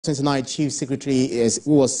Tonight, Chief Secretary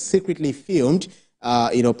who was secretly filmed,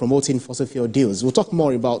 promoting fossil fuel deals. We'll talk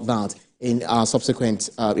more about that in our subsequent,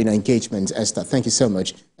 engagement. Esther, thank you so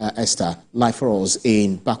much, Esther. Live for us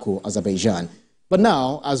in Baku, Azerbaijan. But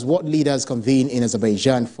now, as world leaders convene in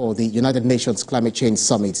Azerbaijan for the United Nations Climate Change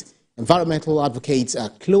Summit, environmental advocates are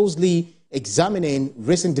closely examining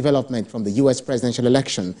recent development from the U.S. presidential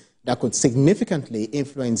election that could significantly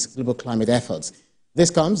influence global climate efforts. This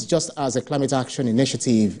comes just as a climate action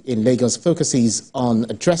initiative in Lagos focuses on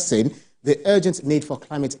addressing the urgent need for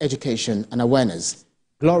climate education and awareness.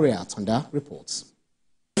 Gloria Tonda reports.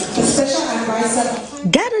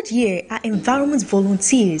 Gathered here are environment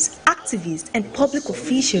volunteers, activists and public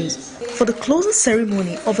officials for the closing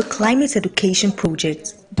ceremony of a climate education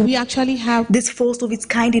project. We actually have this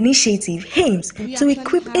first-of-its-kind initiative aims to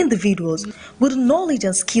equip individuals with the knowledge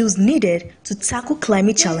and skills needed to tackle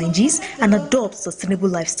climate challenges and adopt sustainable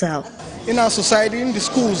lifestyle. In our society, in the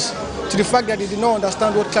schools, to the fact that they did not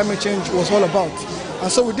understand what climate change was all about.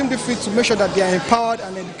 And so we deemed it fit to make sure that they are empowered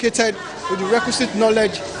and educated with the requisite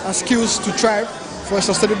knowledge and skills to thrive for a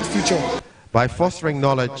sustainable future. By fostering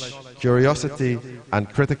knowledge, curiosity and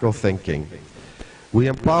critical thinking, we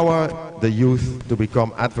empower the youth to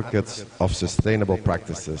become advocates of sustainable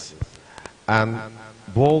practices and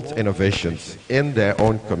bold innovations in their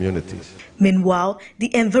own communities. Meanwhile,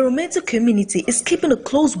 the environmental community is keeping a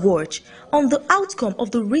close watch on the outcome of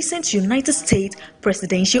the recent United States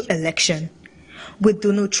presidential election. With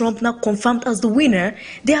Donald Trump now confirmed as the winner,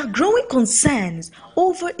 there are growing concerns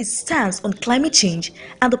over his stance on climate change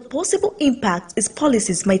and the possible impact his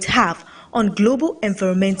policies might have on global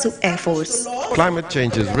environmental efforts. Climate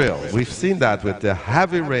change is real. We've seen that with the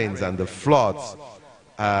heavy rains and the floods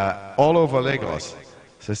all over Lagos.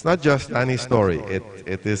 So it's not just any story.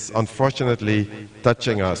 It is unfortunately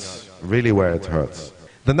touching us really where it hurts.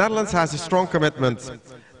 The Netherlands has a strong commitment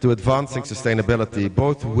to advancing sustainability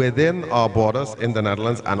both within our borders in the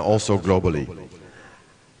Netherlands and also globally.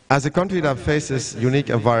 As a country that faces unique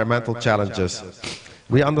environmental challenges,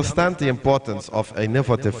 we understand the importance of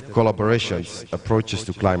innovative collaborations, approaches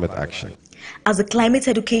to climate action. As the climate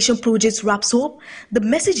education project wraps up, the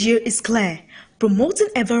message here is clear. Promoting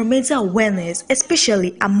environmental awareness,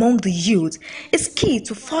 especially among the youth, is key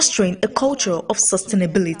to fostering a culture of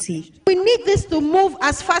sustainability. We need this to move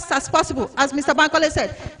as fast as possible. As Mr. Bankole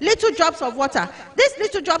said, little drops of water. These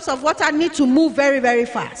little drops of water need to move very, very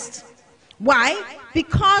fast. Why?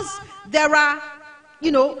 Because there are,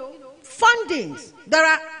 fundings, there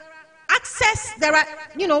are access, there are,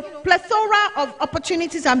 plethora of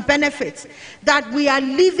opportunities and benefits that we are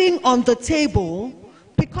leaving on the table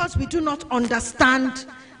because we do not understand,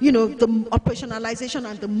 the operationalization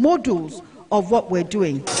and the modules of what we're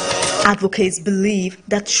doing. Advocates believe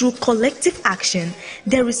that through collective action,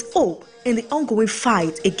 there is hope in the ongoing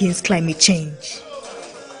fight against climate change.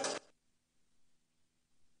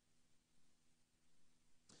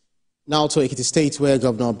 Now to Ekiti State, where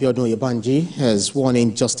Governor Biodun Yebanji has sworn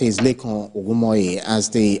in Justice Lekon Ogumoye as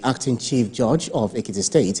the acting Chief Judge of Ekiti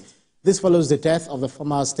State. This follows the death of the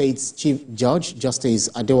former state's Chief Judge, Justice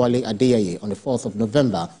Adewale Adeyeye, on the 4th of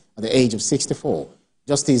November at the age of 64.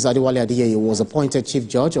 Justice Adewale Adeyeye was appointed Chief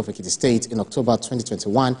Judge of Ekiti State in October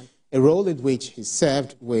 2021, a role in which he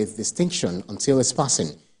served with distinction until his passing.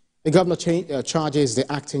 The governor charges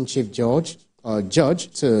the acting Chief Judge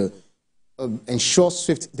to ensure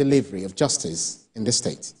swift delivery of justice in the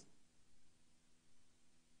state.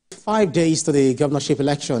 5 days to the governorship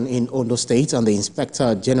election in Ondo State, and the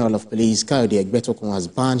Inspector General of Police, Kayode Egbetokun, has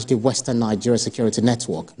banned the Western Nigeria Security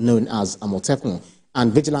Network, known as Amotekun,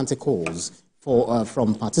 and vigilante calls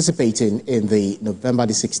from participating in the November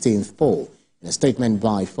the 16th poll. In a statement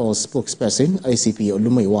by Force spokesperson, ACP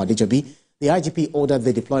Olumoyiwa Adejobi, the IGP ordered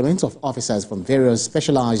the deployment of officers from various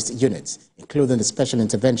specialized units, including the Special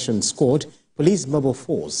Intervention Squad, Police Mobile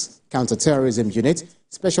Force, Counter-Terrorism Unit,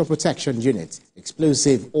 Special Protection Unit,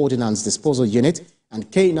 Explosive Ordnance Disposal Unit, and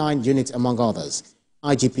K9 Unit, among others.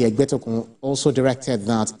 IGP Egbetokun also directed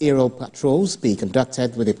that aerial patrols be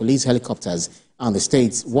conducted with the police helicopters, and the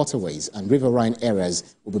state's waterways and riverine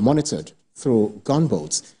areas will be monitored through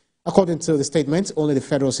gunboats. According to the statement, only the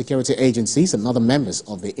federal security agencies and other members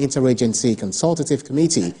of the Interagency Consultative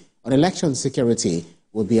Committee on Election Security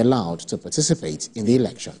will be allowed to participate in the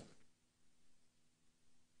election.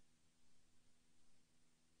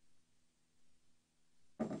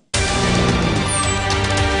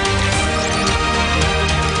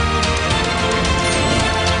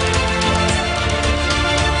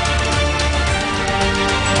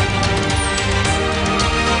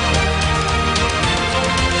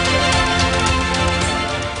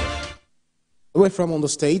 Away from Ondo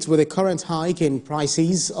State, with the current hike in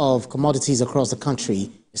prices of commodities across the country,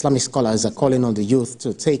 Islamic scholars are calling on the youth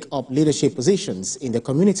to take up leadership positions in their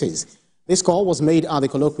communities. This call was made at the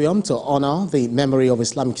colloquium to honor the memory of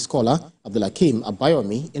Islamic scholar Abdulhakeem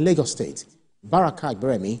Abayomi in Lagos State. Baraka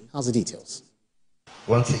Beremi has the details.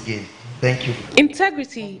 Once again, thank you.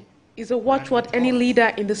 Integrity is a watchword any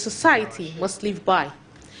leader in the society must live by.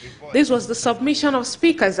 This was the submission of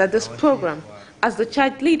speakers at this program as they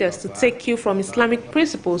charged leaders to take cue from Islamic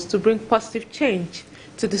principles to bring positive change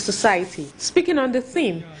to the society. Speaking on the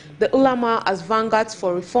theme, the ulama as vanguards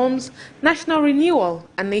for reforms, national renewal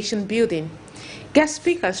and nation building, guest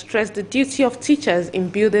speakers stressed the duty of teachers in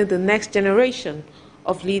building the next generation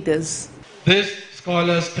of leaders. These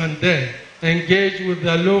scholars can then engage with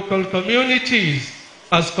their local communities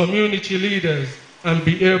as community leaders and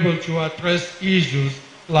be able to address issues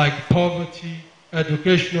like poverty,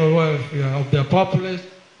 educational welfare of their populace,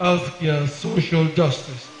 healthcare, social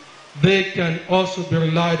justice. They can also be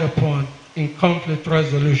relied upon in conflict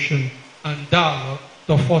resolution and dialogue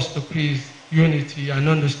to foster peace, unity, and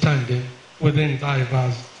understanding within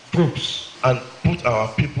diverse groups. And put our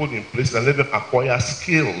people in place and let them acquire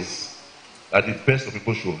skills that the best of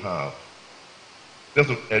people should have. In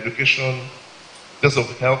terms of education, in terms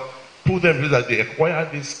of health, put them in place that they acquire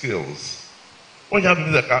these skills. When you have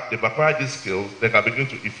people that they've acquired these skills, they can begin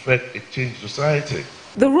to effect a change in society.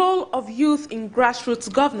 The role of youth in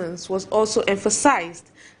grassroots governance was also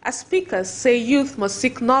emphasized, as speakers say youth must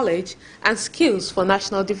seek knowledge and skills for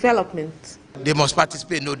national development. They must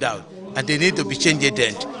participate, no doubt, and they need to be change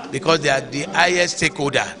agents because they are the highest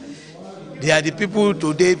stakeholder. They are the people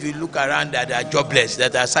today, if you look around, that are jobless,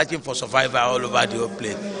 that are searching for survival all over the whole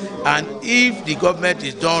place. And if the government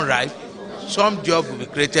is done right, some jobs will be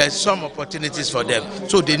created, some opportunities for them.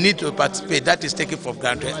 So they need to participate. That is taken for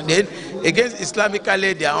granted. Then, against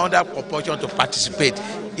Islamically, they are under compulsion to participate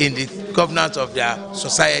in the governance of their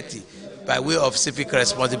society by way of civic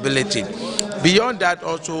responsibility. Beyond that,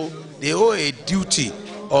 also, they owe a duty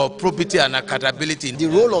of probity and accountability. The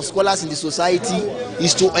role of scholars in the society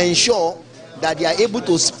is to ensure that they are able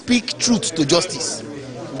to speak truth to justice.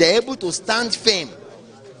 They are able to stand firm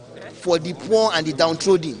for the poor and the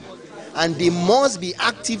downtrodden. And they must be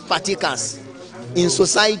active partakers in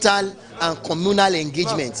societal and communal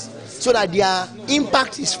engagements so that their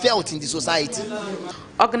impact is felt in the society.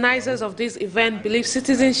 Organizers of this event believe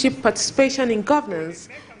citizenship participation in governance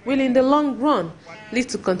will in the long run lead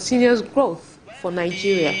to continuous growth for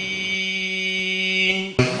Nigeria.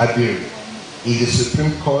 Adil is the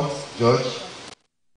Supreme Court judge